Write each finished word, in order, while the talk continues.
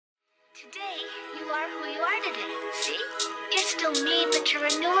Today, you are who you are today. See? You're still me, but you're a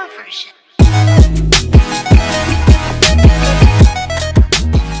newer version.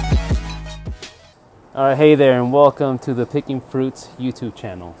 Hey there, and welcome to the Picking Fruits YouTube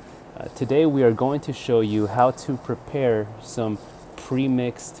channel. Today we are going to show you how to prepare some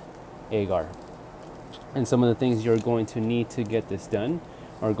pre-mixed agar. And some of the things you're going to need to get this done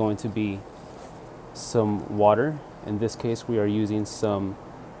are going to be some water. In this case, we are using some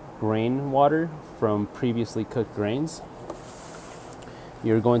grain water from previously cooked grains.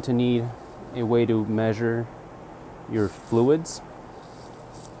 You're going to need a way to measure your fluids.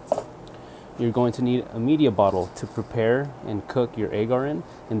 You're going to need a media bottle to prepare and cook your agar in.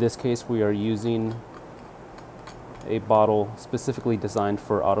 In this case, we are using a bottle specifically designed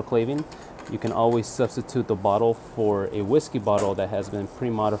for autoclaving. You can always substitute the bottle for a whiskey bottle that has been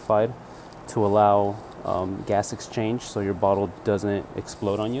pre-modified to allow gas exchange so your bottle doesn't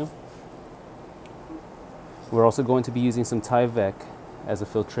explode on you. We're also going to be using some Teks as a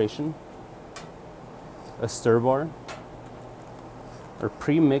filtration, a stir bar, or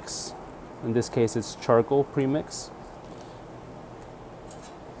pre-mix. In this case, it's charcoal premix,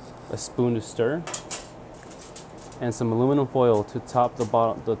 a spoon to stir, and some aluminum foil to top the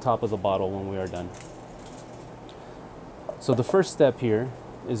top of the bottle when we are done. So the first step here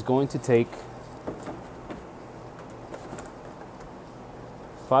is going to take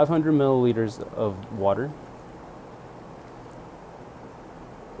 500 milliliters of water.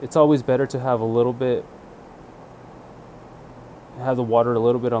 It's always better to have the water a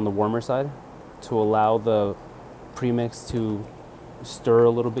little bit on the warmer side to allow the premix to stir a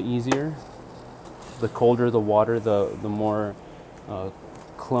little bit easier. The colder the water, the more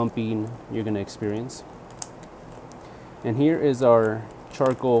clumping you're going to experience. And here is our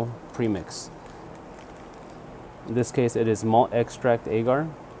charcoal premix. In this case, it is malt extract agar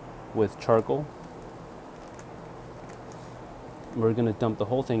with charcoal. We're going to dump the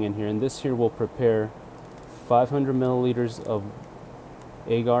whole thing in here, and this here will prepare 500 milliliters of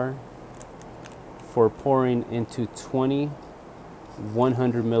agar for pouring into 20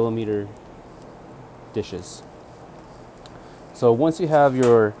 100 millimeter dishes. So once you have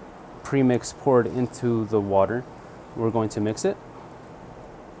your premix poured into the water, we're going to mix it.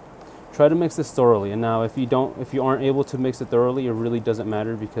 Try to mix this thoroughly. And now if you aren't able to mix it thoroughly, it really doesn't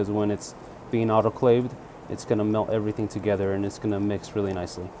matter, because when it's being autoclaved, it's going to melt everything together and it's going to mix really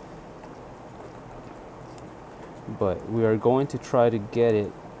nicely. But we are going to try to get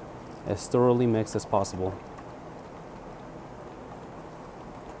it as thoroughly mixed as possible.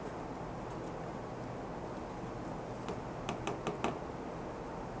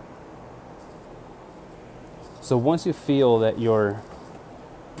 So once you feel that your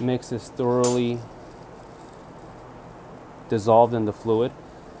mix is thoroughly dissolved in the fluid,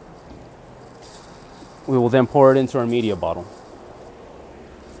 we will then pour it into our media bottle.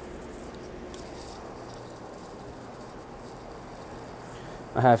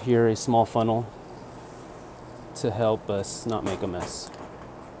 I have here a small funnel to help us not make a mess.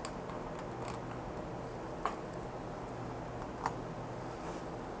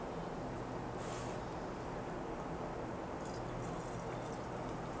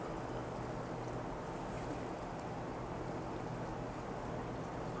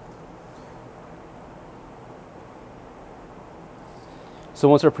 So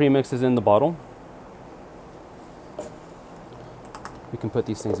once our premix is in the bottle, we can put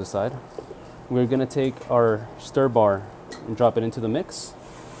these things aside. We're going to take our stir bar and drop it into the mix,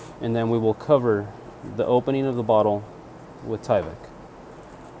 and then we will cover the opening of the bottle with Teks.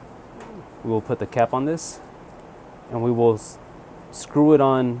 We will put the cap on this, and we will screw it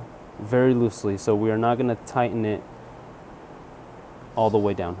on very loosely, so we are not going to tighten it all the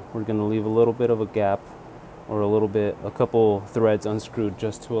way down. We're going to leave a little bit of a gap, or a couple threads unscrewed,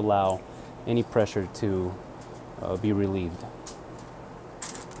 just to allow any pressure to be relieved.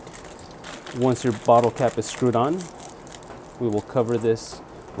 Once your bottle cap is screwed on, we will cover this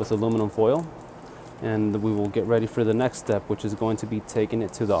with aluminum foil, and we will get ready for the next step, which is going to be taking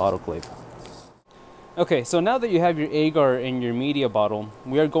it to the autoclave. Okay, so now that you have your agar in your media bottle,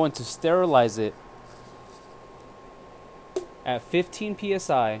 we are going to sterilize it at 15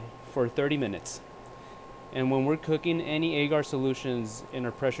 psi for 30 minutes. And when we're cooking any agar solutions in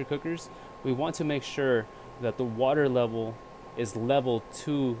our pressure cookers, we want to make sure that the water level is level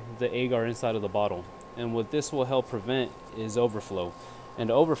to the agar inside of the bottle. And what this will help prevent is overflow. And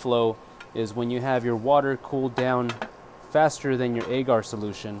overflow is when you have your water cool down faster than your agar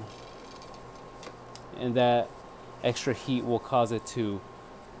solution, and that extra heat will cause it to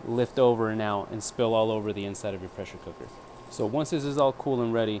lift over and out and spill all over the inside of your pressure cooker. So once this is all cool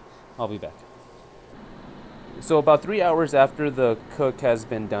and ready, I'll be back. So about 3 hours after the cook has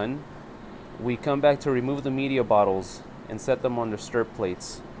been done, we come back to remove the media bottles and set them on the stir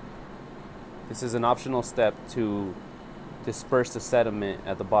plates. This is an optional step to disperse the sediment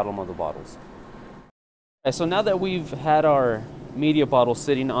at the bottom of the bottles. Okay, so now that we've had our media bottle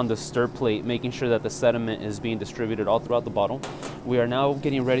sitting on the stir plate, making sure that the sediment is being distributed all throughout the bottle, we are now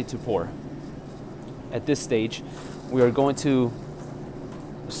getting ready to pour. At this stage, we are going to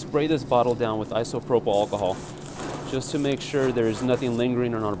spray this bottle down with isopropyl alcohol just to make sure there's nothing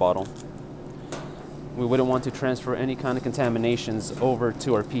lingering on our bottle. We wouldn't want to transfer any kind of contaminations over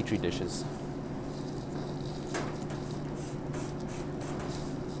to our petri dishes.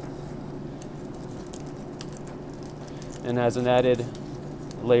 And as an added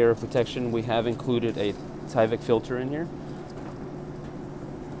layer of protection, we have included a Tyvek filter in here.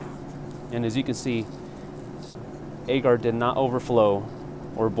 And as you can see, Agar did not overflow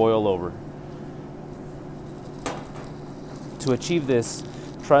or boil over. To achieve this,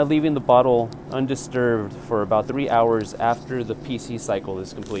 try leaving the bottle undisturbed for about 3 hours after the PC cycle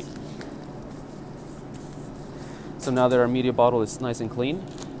is complete. So now that our media bottle is nice and clean,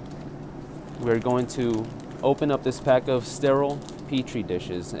 we're going to open up this pack of sterile petri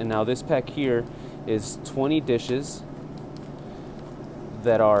dishes. And now this pack here is 20 dishes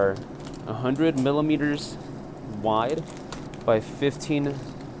that are 100 millimeters wide by 15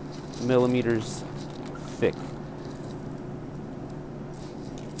 millimeters thick.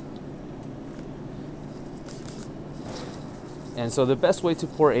 And so the best way to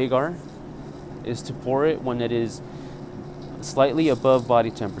pour agar is to pour it when it is slightly above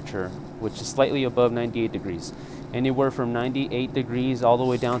body temperature, which is slightly above 98 degrees. Anywhere from 98 degrees all the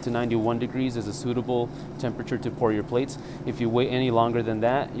way down to 91 degrees is a suitable temperature to pour your plates. If you wait any longer than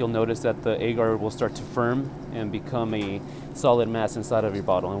that, you'll notice that the agar will start to firm and become a solid mass inside of your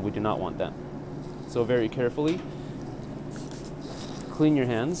bottle, and we do not want that. So very carefully, clean your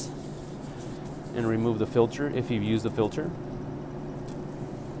hands and remove the filter if you've used the filter.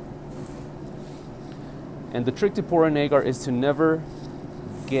 And the trick to pouring agar is to never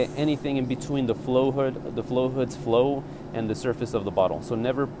get anything in between the flow hood's flow and the surface of the bottle. So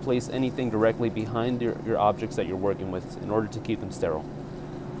never place anything directly behind your objects that you're working with in order to keep them sterile.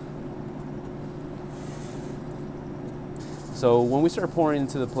 So when we start pouring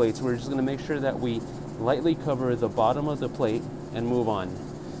into the plates, we're just going to make sure that we lightly cover the bottom of the plate and move on.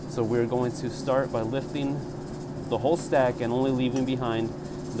 So we're going to start by lifting the whole stack and only leaving behind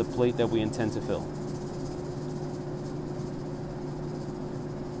the plate that we intend to fill.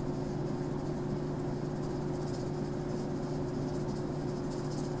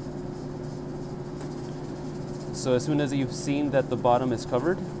 So as soon as you've seen that the bottom is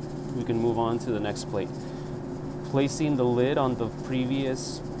covered, we can move on to the next plate. Placing the lid on the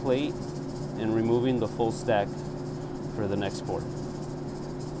previous plate and removing the full stack for the next pour.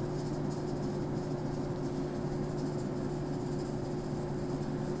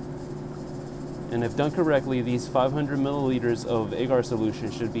 And if done correctly, these 500 milliliters of agar solution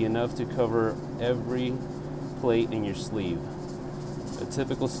should be enough to cover every plate in your sleeve. A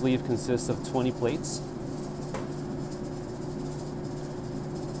typical sleeve consists of 20 plates.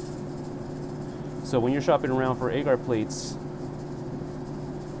 So when you're shopping around for agar plates,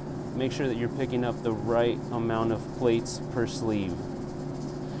 make sure that you're picking up the right amount of plates per sleeve.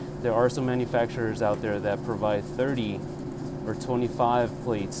 There are some manufacturers out there that provide 30 or 25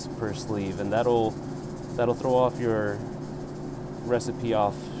 plates per sleeve, and that'll throw off your recipe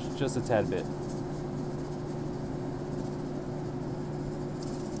off just a tad bit.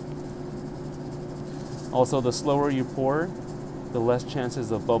 Also, the slower you pour, the less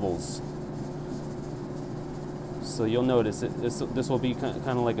chances of bubbles. So you'll notice this will be kind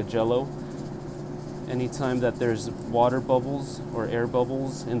of like a jello. Anytime that there's water bubbles or air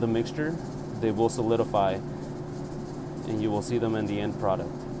bubbles in the mixture, they will solidify and you will see them in the end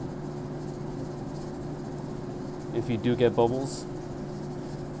product. If you do get bubbles,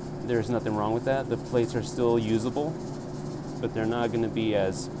 there's nothing wrong with that. The plates are still usable, but they're not going to be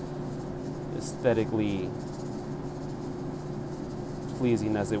as aesthetically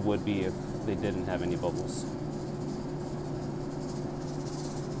pleasing as it would be if they didn't have any bubbles.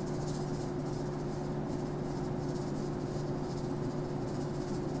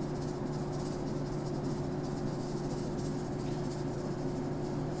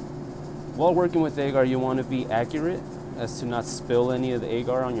 While working with agar, you want to be accurate as to not spill any of the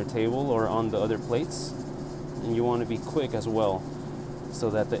agar on your table or on the other plates. And you want to be quick as well, so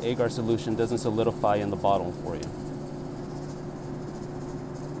that the agar solution doesn't solidify in the bottle for you.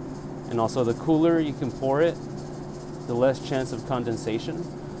 And also, the cooler you can pour it, the less chance of condensation.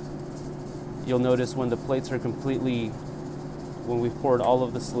 You'll notice when the plates are completely, when we've poured all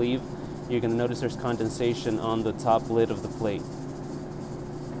of the sleeve, you're going to notice there's condensation on the top lid of the plate.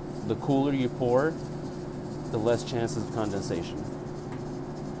 The cooler you pour, the less chances of condensation.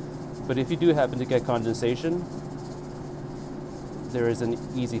 But if you do happen to get condensation, there is an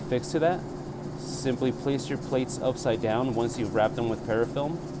easy fix to that. Simply place your plates upside down once you've wrapped them with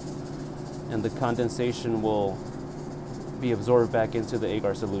parafilm, and the condensation will be absorbed back into the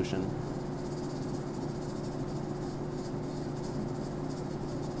agar solution.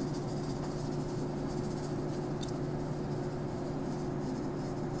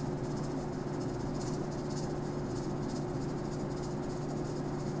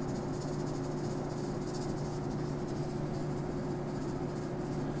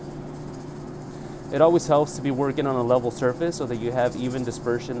 It always helps to be working on a level surface so that you have even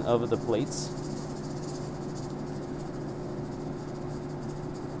dispersion of the plates.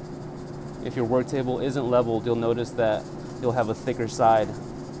 If your work table isn't leveled, you'll notice that you'll have a thicker side,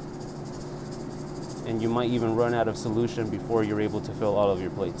 and you might even run out of solution before you're able to fill all of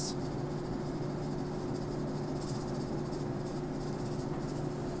your plates.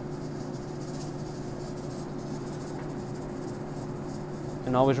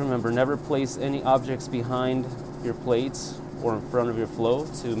 And always remember, never place any objects behind your plates or in front of your flow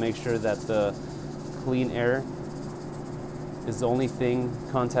to make sure that the clean air is the only thing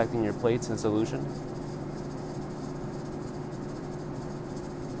contacting your plates in solution.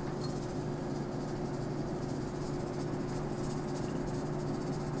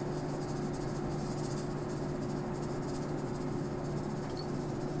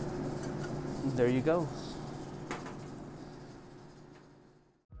 There you go.